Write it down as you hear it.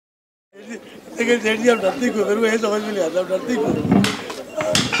लेकिन सेठ जी आप डरती क्यों? मेरे को ये समझ में नहीं आता, आप डरती क्यों?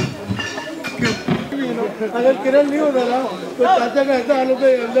 अगर किरण नहीं होता ना तो चाचा का ऐसा हाल होता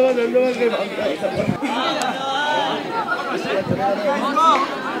है, अहमदाबाद के भागता है।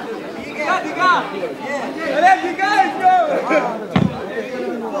 अरे दिखा इसको,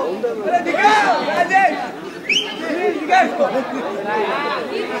 अरे दिखा राजेश, दिखा इसको।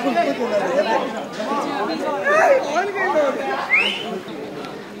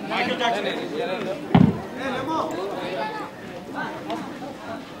 माइकल जैक्सन है।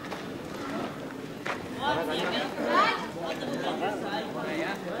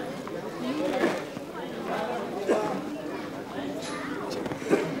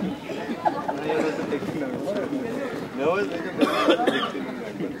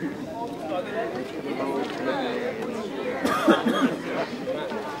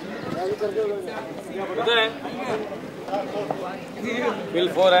 उधर है बिल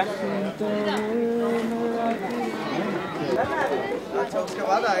 4 है। अच्छा उसके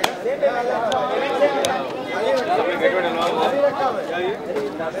बाद आएगा।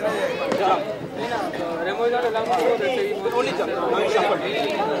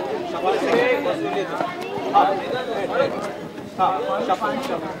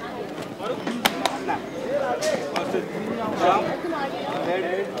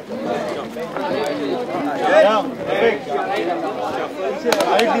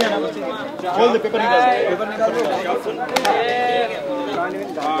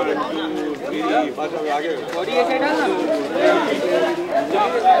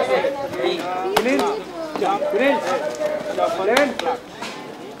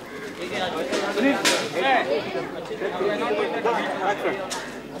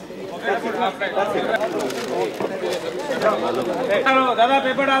 दादा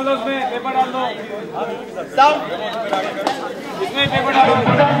पेपर डाल दो, उसमें पेपर डाल दो, इसमें पेपर डाल दो।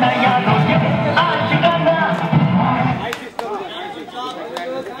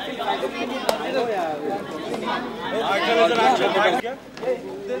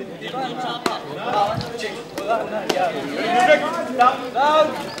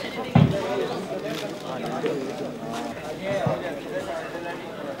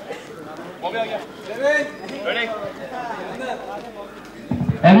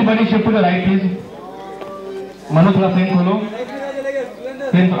 Everybody shift to the right, please. मनो थोड़ा फ्रेम खोलो।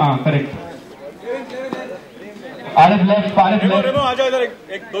 Frame correct. Arif left, Arif left. रेमो आ जाओ इधर,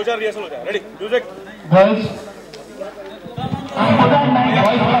 एक 2-4 रिहर्सल हो जाए। Ready music. गर्ल्स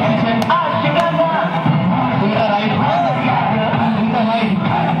बॉयज थोड़ा पीछे। पूरा राइट, पूरा राइट।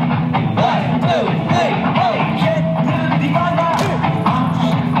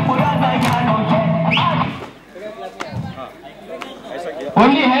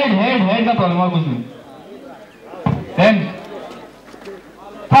 ओनली हेड का प्रॉब्लम और कुछ नहीं। Then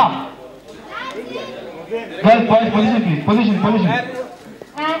girls boys position please, position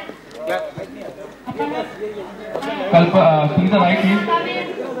सीधा right please.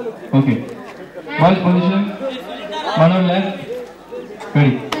 Okay boys position, one on left,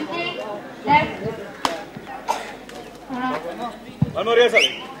 ready. One more rehearsal,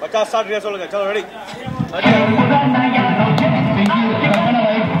 50-60 rehearsal हो जाए। चलो ready.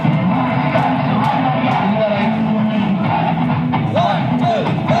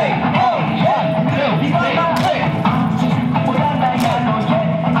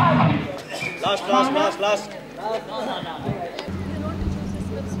 Last.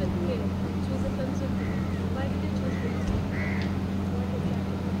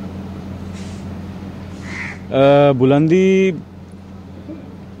 Bulandi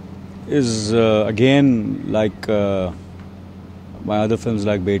is again like my other films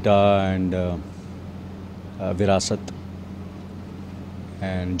like Beta and Virasat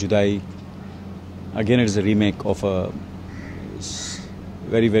and Judai. Again, it is a remake of a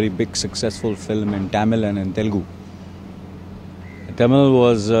very big successful film in Tamil and in Telugu. Tamil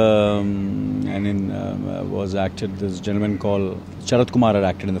was was acted, this gentleman called Sharat Kumar had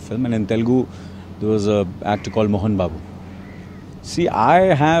acted in the film, and in Telugu there was a actor called Mohan Babu. See,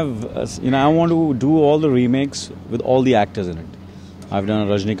 I want to do all the remakes with all the actors in it. I've done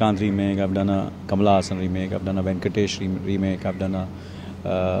a Rajnikant remake, I've done a Kamala Hassan remake, I've done a Venkatesh remake, I've done a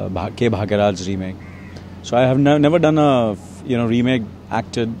K. Bhagaraj remake. So I have never done a remake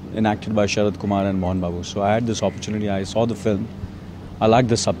enacted by Sharat Kumar and Mohan Babu. So I had this opportunity. I saw the film. I liked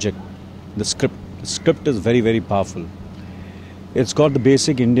the subject, the script. The script is very powerful. It's got the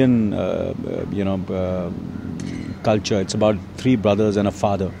basic Indian, culture. It's about 3 brothers and a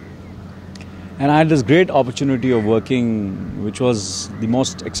father. And I had this great opportunity of working, which was the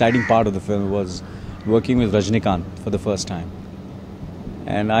most exciting part of the film, was working with Rajnikant for the first time.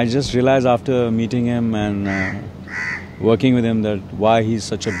 And I just realized after meeting him and working with him that why he's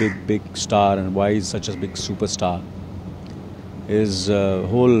such a big star and why he's such a big superstar. His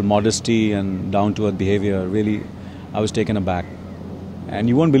whole modesty and down-to-earth behavior, really, I was taken aback. And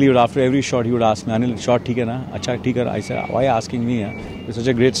you won't believe it, after every shot he would ask me, Anil, shot theek hai na? Acha, theek hai. I said, why are you asking me? You're such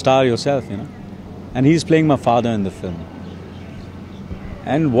a great star yourself, you know. And he's playing my father in the film.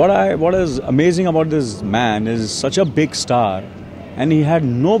 And what is amazing about this man is such a big star, and he had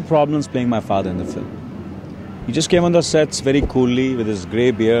no problems playing my father in the film. He just came on the sets very coolly with his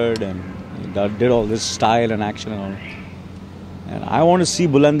grey beard and he did all this style and action and all. And I want to see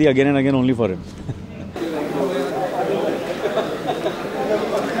Bulandi again and again only for him.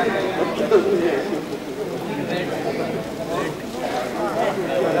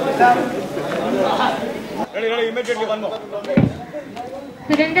 Ready, immediately one more.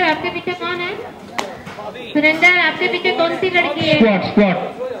 Surendra आपके पीछे कौन है? सुरेंद्र आपके पीछे कौन सी लड़की है? Squad.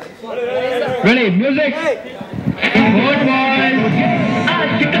 Ready, music. Good boys.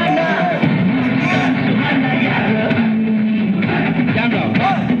 Camera.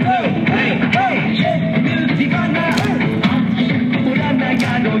 1, 2, 3.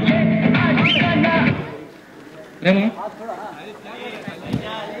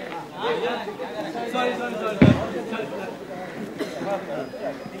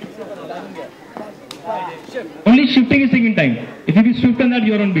 Only shifting is taking time. If you shift on that,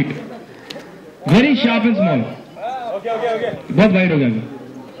 you're on beat. Very sharp and small. Okay. बहुत wide हो गया.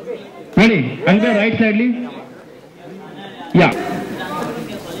 Ready? Angle right slightly. Yeah.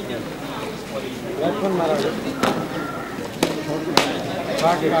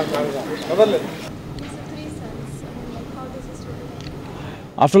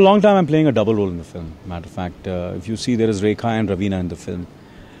 After a long time, I'm playing a double role in the film. Matter of fact, if you see, there is Rekha and Raveena in the film.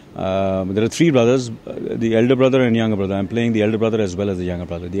 There are 3 brothers, the elder brother and younger brother. I'm playing the elder brother as well as the younger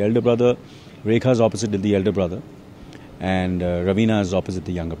brother. The elder brother, Rekha is opposite the elder brother, and Raveena is opposite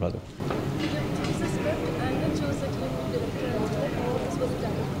the younger brother.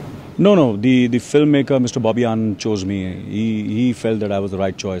 No, the filmmaker, Mr. Bobby Anand, chose me. He felt that I was the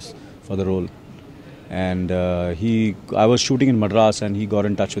right choice for the role. And I was shooting in Madras and he got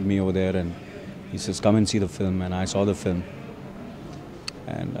in touch with me over there and he says, come and see the film, and I saw the film.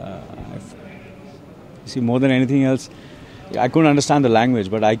 And see, more than anything else, I couldn't understand the language,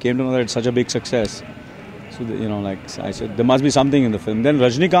 but I came to know that it's such a big success. So, like I said, there must be something in the film. Then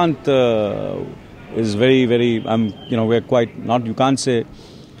Rajnikant is very, we're quite, you can't say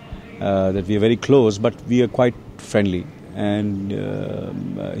that we are very close, but we are quite friendly. And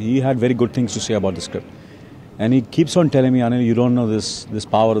he had very good things to say about the script. And he keeps on telling me, Anil, you don't know this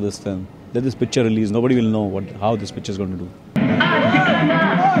power of this film. Let this picture release. Nobody will know how this picture is going to do.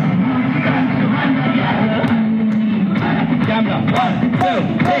 Camera. 1, 2,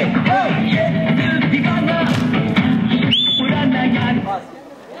 3, go!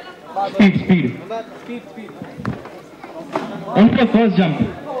 Speed. On the first jump.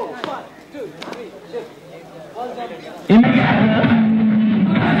 In the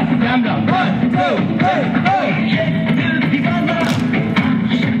camera. 1, 2, 3, go!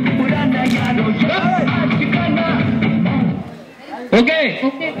 Okay.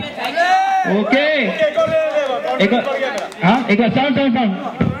 एक बार sound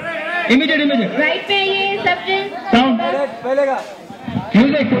immediate right पे ये subject sound पहले का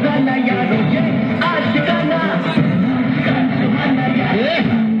music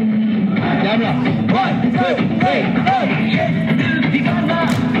camera 1, 2, 3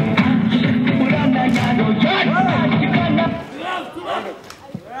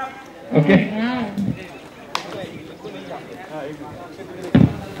 okay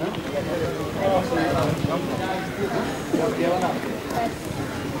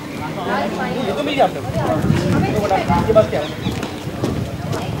ये तो मिल गया आपके पास क्या है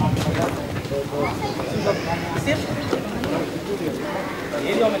सिर्फ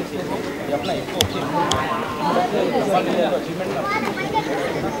ये जो मैंने ये अपना एक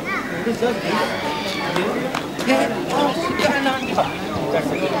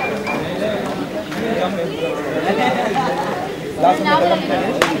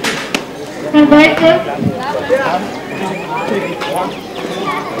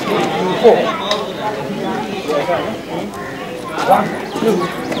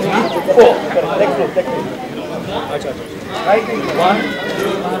Right, 1, 2,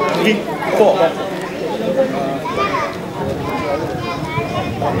 3, 4.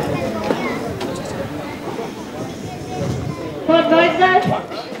 For girls,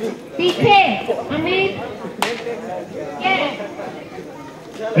 पीछे Amit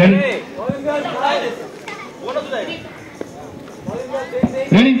Ready?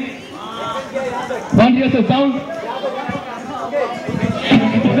 Want yourself sound?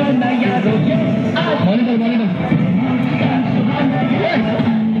 Monitor. 1,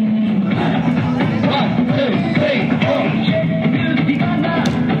 2, 3, 4.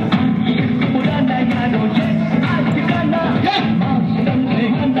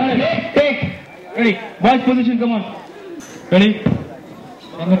 Take. Ready. Boys position, come on. Ready?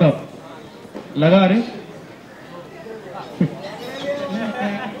 Hang it up. लगा रहे.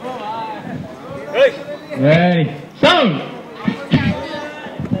 Ready. Sound.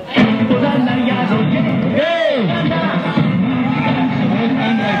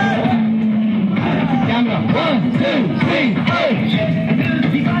 Camera. 1, 2, 3, 4.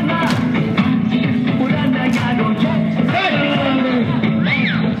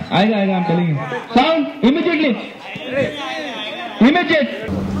 आएगा, I'm telling you. Sound immediately. Immediate.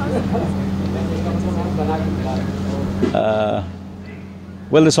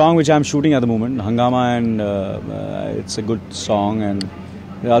 Well, the song which I'm shooting at the moment, Hangama, and it's a good song, and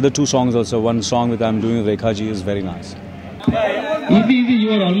the other 2 songs also. One song that I'm doing with Rekha ji is very nice. Easy,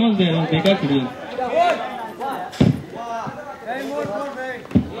 you are almost there. Rekha studio.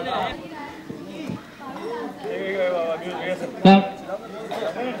 Stop.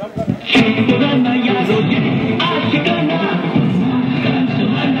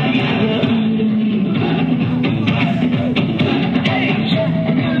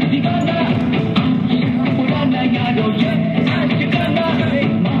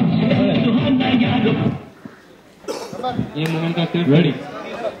 ये moment का सिर्फ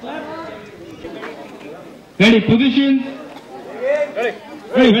ready. Position.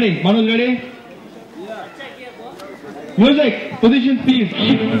 Ready. Manoj ready. Music. Position please.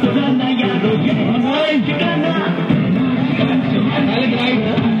 Silent right.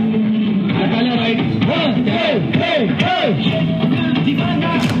 Natalia right. 1, 2, 3, go.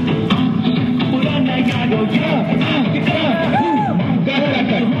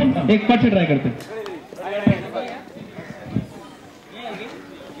 एक पट से try करते हैं.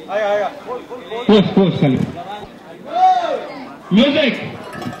 Post खाली. Music.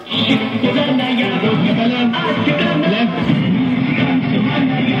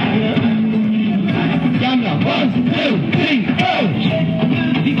 Camera. 1, 2, 3.